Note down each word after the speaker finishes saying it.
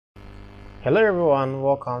Hello everyone,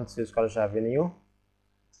 welcome to Scholarship Avenue,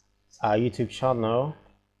 our YouTube channel.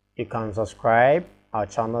 You can subscribe our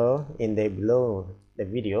channel in the below the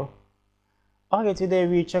video. Okay, today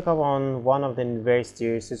we check up on one of the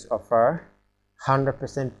universities which offer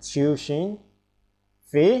 100% tuition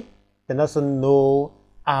fee, then also no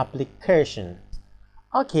application.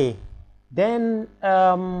 Okay, then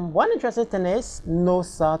one interesting thing is no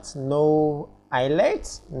SAT, no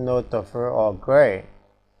IELTS, no TOEFL or grade.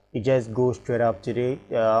 You just go straight up to their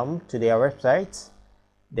website,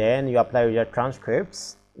 then you apply with your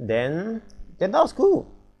transcripts, then that's cool.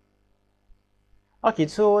 Okay,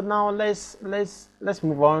 so now let's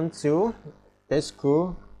move on to the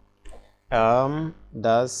school.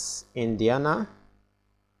 That's Indiana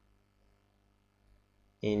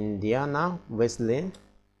Wesleyan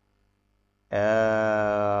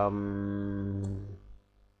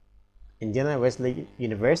Indiana Wesleyan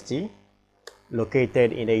University,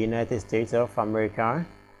 located in the United States of America.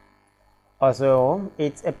 Also,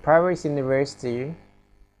 it's a private university.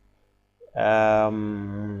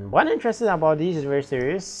 One interesting about these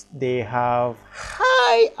universities, they have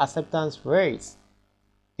high acceptance rates.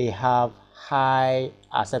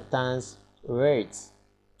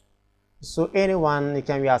 So anyone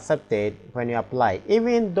can be accepted when you apply.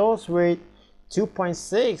 Even those with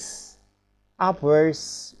 2.6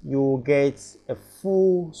 upwards, you get a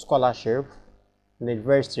full scholarship in the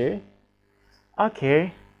university.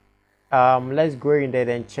 Okay, let's go in there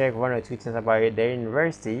and check one or two things about the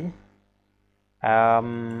university.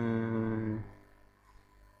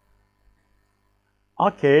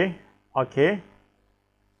 Okay,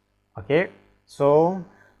 so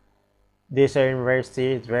this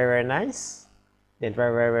university is very nice. It's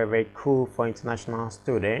very cool for international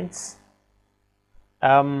students.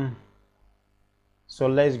 So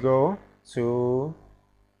let's go to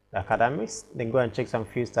the academics, then go and check some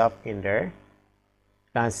few stuff in there.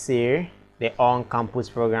 You can see the on-campus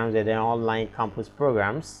programs and the online campus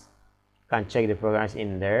programs. You can check the programs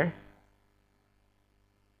in there.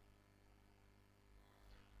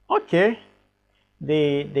 Okay,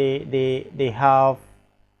 they have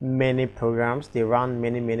many programs. They run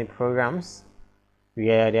many programs.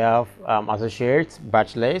 Yeah, they have associates,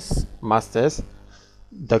 bachelors, masters,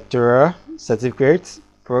 doctoral certificate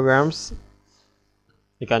programs.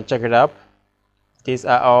 You can check it up. These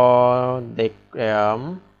are all the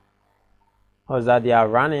how's that they are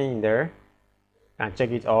running there. You can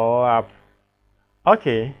check it all up.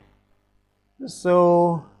 Okay,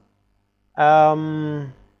 so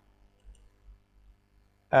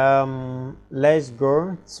let's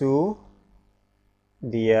go to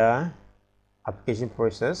the application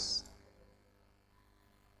process.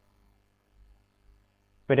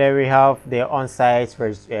 But there we have the on-site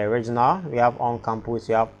regional, we have on-campus,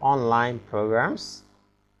 we have online programs.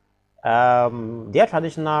 Their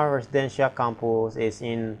traditional residential campus is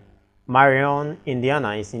in Marion,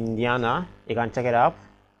 Indiana. It's in Indiana. You can check it up.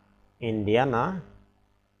 Indiana.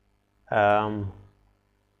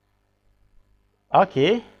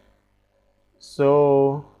 Okay.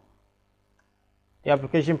 So the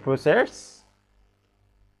application process.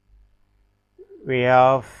 We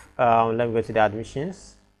have. Let me go to the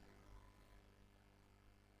admissions.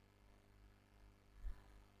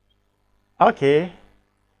 Okay,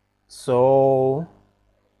 so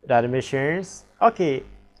the admissions. Okay,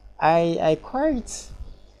 I quite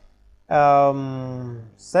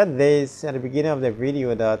said this at the beginning of the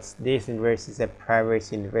video that this university is a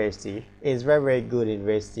private university. It's very good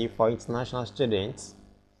university for international students.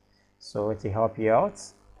 So to help you out,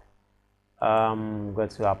 go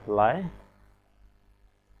to apply.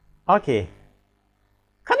 Okay,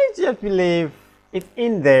 can you just believe it's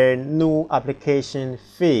in there, no application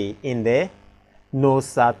fee in there, no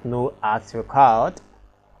SAT, no arts record,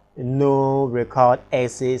 no record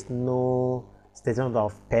essays, no statement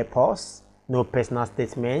of purpose, no personal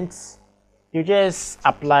statements. You just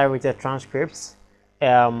apply with your transcripts,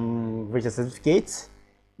 with your certificate,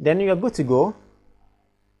 then you're good to go.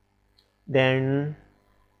 Then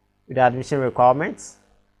with the admission requirements,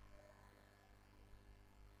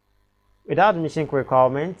 without admission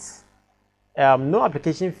requirements, no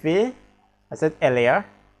application fee. I said earlier,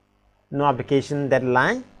 no application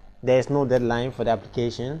deadline. There is no deadline for the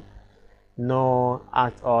application. No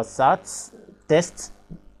ACT or SAT test.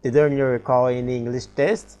 They don't really require any English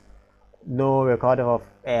test. No record of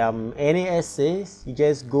any essays. You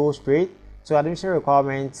just go straight. So admission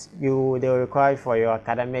requirements, they will require for your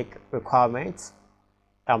academic requirements.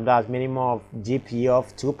 That's minimum of GPA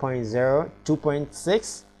of 2.0,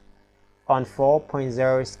 2.6 on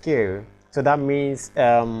 4.0 scale. So that means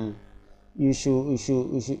you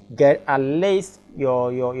should get at least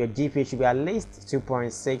your GPA should be at least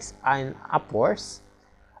 2.6 and upwards.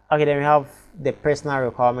 Okay, then we have the personal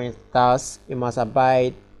requirements. Thus, you must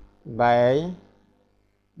abide by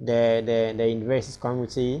the university's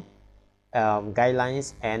community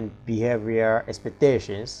guidelines and behavior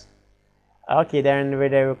expectations. Okay, then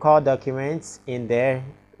with the record documents in there,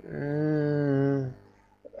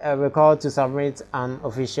 record to submit an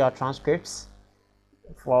official transcripts.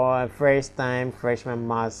 For first time freshman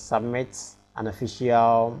must submit an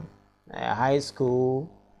official high school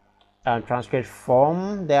transcript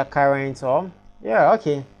from their current or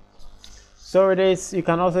okay. So it is, you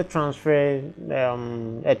can also transfer,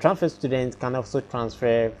 a transfer student can also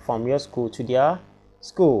transfer from your school to their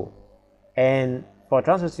school. And for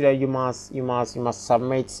transfer student, you must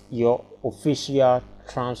submit your official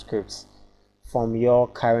transcripts from your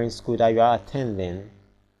current school that you are attending.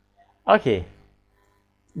 Okay,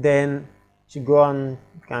 then you go on,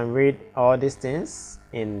 you can read all these things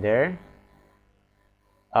in there.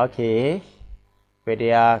 Okay, with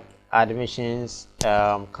their admissions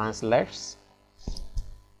counselors,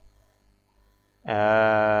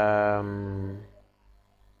 and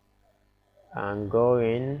go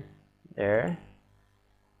in there.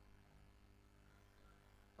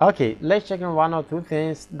 Okay, let's check on one or two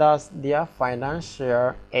things. That's their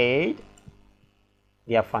financial aid.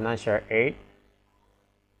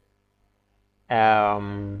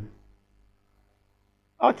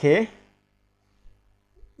 Okay,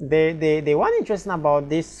 the one interesting about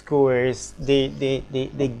this school is they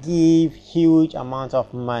give huge amount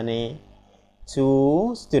of money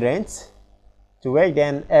to students to work.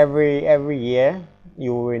 Then every year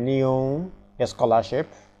you renew your scholarship.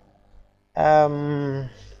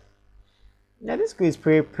 Yeah, this school is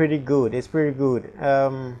pretty good. It's pretty good.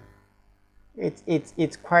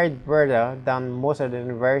 It's quite better than most of the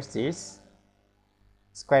universities.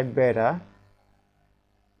 It's quite better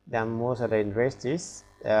than most of the universities.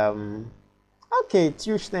 Okay,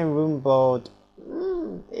 tuition and room board.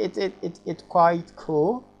 It's quite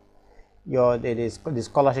cool. The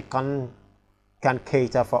scholarship can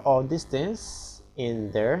cater for all these things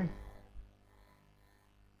in there.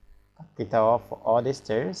 Cater for all these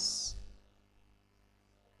things.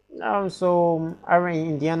 So in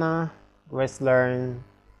Indiana, Wesleyan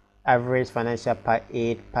average financial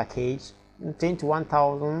aid package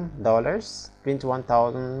 $21,000,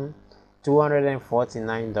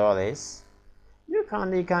 $21,249. You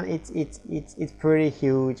can it's pretty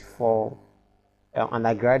huge for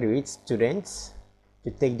undergraduate students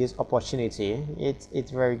to take this opportunity.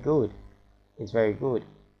 It's very good. It's very good.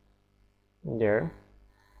 There.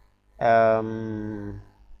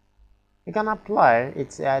 You can apply.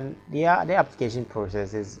 It's the application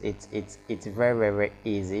process is it's very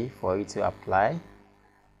easy for you to apply.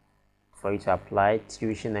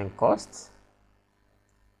 Tuition and cost.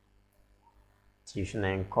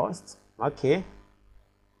 Okay,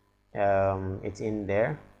 it's in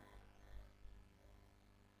there.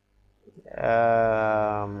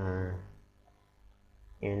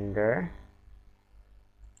 In there,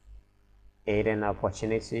 aid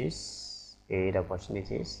opportunities.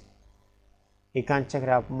 You can check it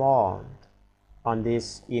out more on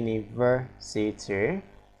this university.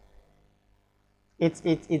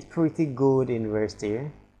 It's pretty good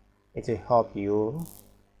university. It will help you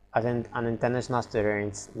as an international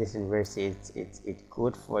student. This university it's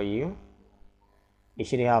good for you. You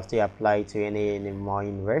shouldn't have to apply to any more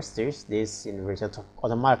universities. This university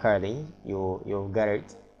automatically you'll get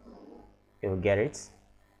it.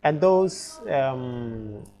 And those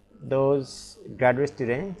graduate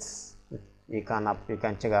students, you can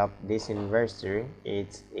check out this university.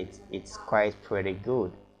 It's quite pretty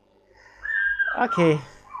good. Okay,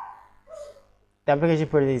 the application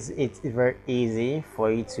process it's very easy for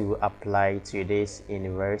you to apply to this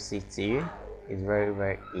university. It's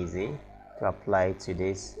very easy to apply to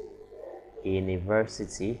this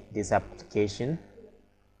university. This application,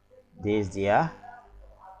 this is their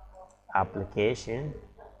application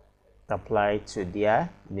to apply to their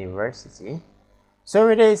university. So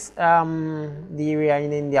it is we are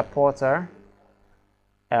in their portal.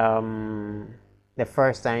 The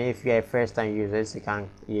first time, if you're a first time user,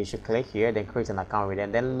 you should click here, then create an account with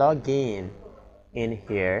them, then log in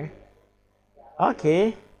here.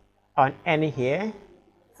 Okay, on any here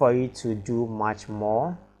for you to do much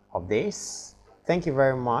more of this. Thank you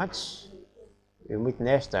very much. We'll meet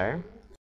next time.